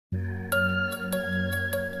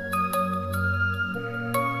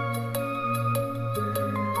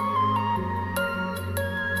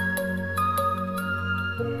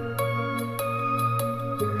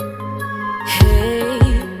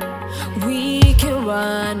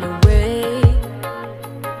run away.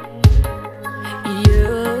 You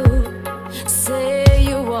say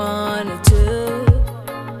you wanted to.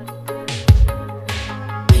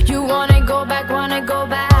 You wanna go back, wanna go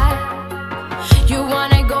back. You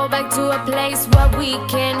wanna go back to a place where we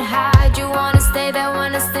can hide. You wanna stay there,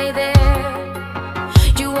 wanna stay there.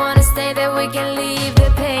 You wanna stay there, we can leave the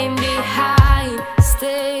pain behind.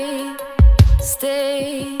 Stay,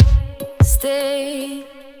 stay, stay.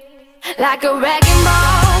 Like a wrecking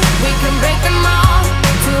ball, we can break them all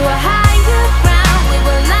to a higher ground. We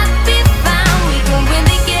will not be found. We can win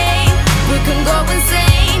the game. We can go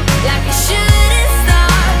insane like a shooting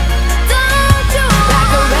star. Don't you want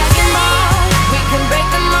like a wrecking ball? We can break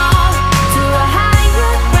them all to a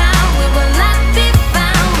higher ground. We will not be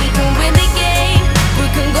found. We can win the game. We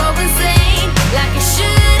can go insane like a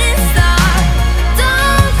shooting star.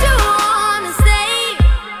 Don't you wanna stay?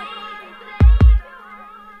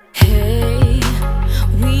 Hey,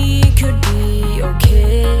 we could be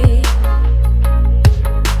okay,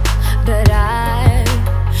 but I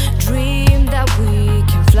dream that we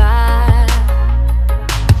can fly.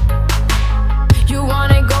 You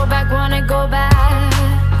wanna go back, wanna go back.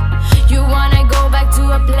 You wanna go back to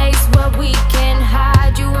a place where we can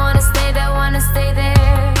hide. You wanna stay there, wanna stay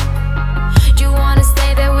there. You wanna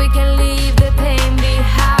stay there, we can leave the pain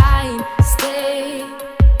behind. Stay,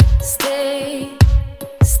 stay,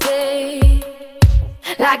 stay.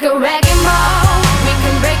 Like a wrecking ball, we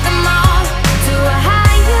can break them all to a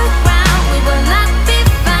higher ground. We will not be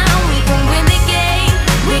found. We can win the game.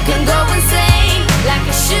 We can go insane like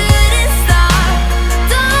a shooting star.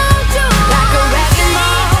 Don't you want like a wrecking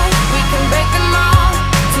ball? We can break them all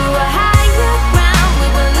to a higher ground. We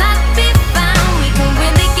will not be found. We can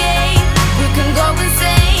win the game. We can go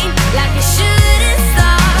insane like a shooting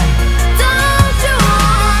star. Don't you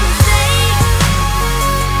wanna stay?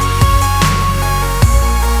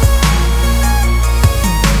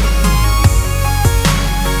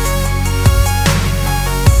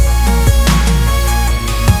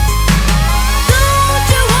 Don't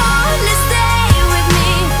you wanna stay with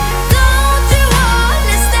me? Don't you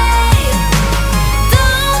wanna stay?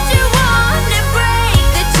 Don't you wanna break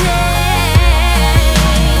the chain?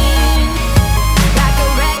 Like a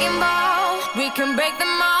wrecking ball, we can break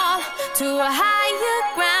them all to a higher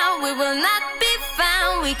ground. We will not be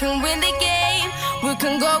found. We can win the game. We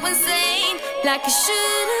can go insane like a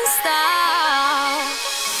shooting star.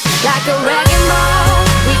 Like a wrecking ball.